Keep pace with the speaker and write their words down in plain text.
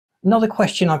Another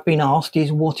question I've been asked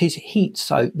is, what is heat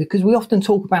soak? Because we often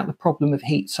talk about the problem of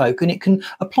heat soak, and it can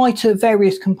apply to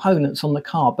various components on the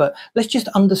car, but let's just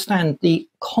understand the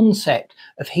concept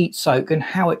of heat soak and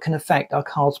how it can affect our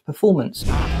car's performance.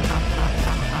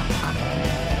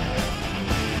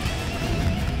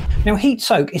 Now, heat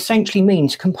soak essentially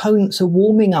means components are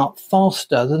warming up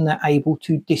faster than they're able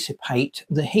to dissipate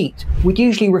the heat. We'd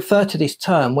usually refer to this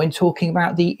term when talking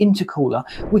about the intercooler,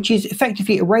 which is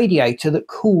effectively a radiator that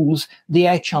cools the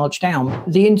air charge down.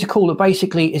 The intercooler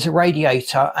basically is a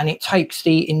radiator, and it takes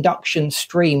the induction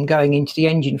stream going into the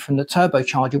engine from the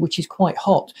turbocharger, which is quite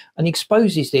hot, and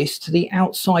exposes this to the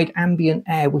outside ambient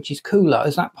air, which is cooler.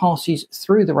 As that passes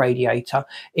through the radiator,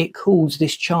 it cools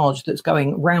this charge that's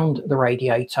going round the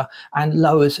radiator and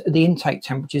lowers the intake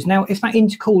temperatures. Now, if that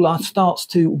intercooler starts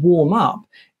to warm up,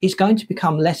 it's going to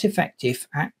become less effective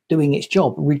at doing its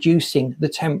job, reducing the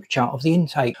temperature of the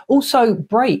intake. Also,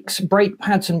 brakes, brake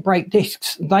pads and brake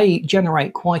discs, they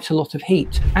generate quite a lot of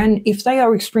heat. And if they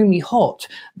are extremely hot,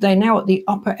 they're now at the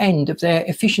upper end of their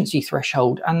efficiency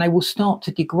threshold, and they will start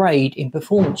to degrade in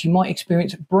performance. You might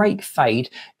experience brake fade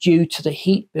due to the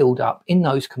heat buildup in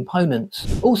those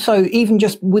components. Also, even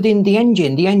just within the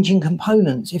engine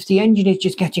components, if the engine is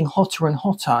just getting hotter and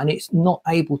hotter and it's not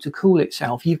able to cool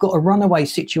itself, you've got a runaway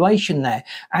situation there,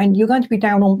 and you're going to be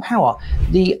down on power.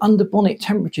 The under-bonnet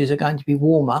temperatures are going to be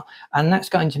warmer, and that's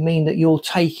going to mean that you're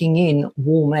taking in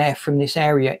warm air from this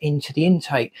area into the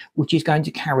intake, which is going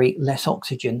to carry less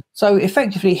oxygen. So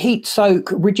effectively, heat soak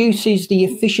reduces the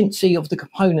efficiency of the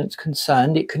components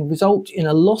concerned. It can result in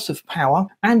a loss of power,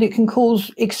 and it can cause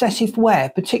excessive wear,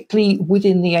 particularly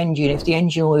within the engine. If the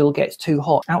engine oil gets too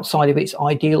hot outside of its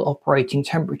ideal operating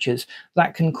temperatures,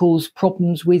 that can cause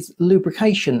problems with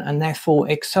lubrication and therefore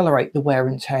accelerate the wear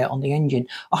and tear on the engine.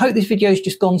 I hope this video has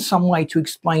just gone some way to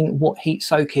explain what heat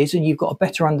soak is, and you've got a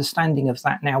better understanding of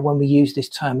that now when we use this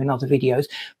term in other videos.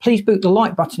 Please boot the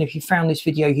like button if you found this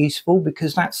video useful,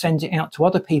 because that sends it out to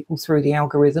other people through the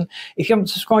algorithm. If you haven't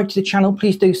subscribed to the channel,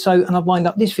 please do so, and I've lined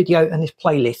up this video and this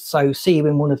playlist, so see you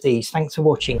in one of these. Thanks for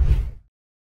watching.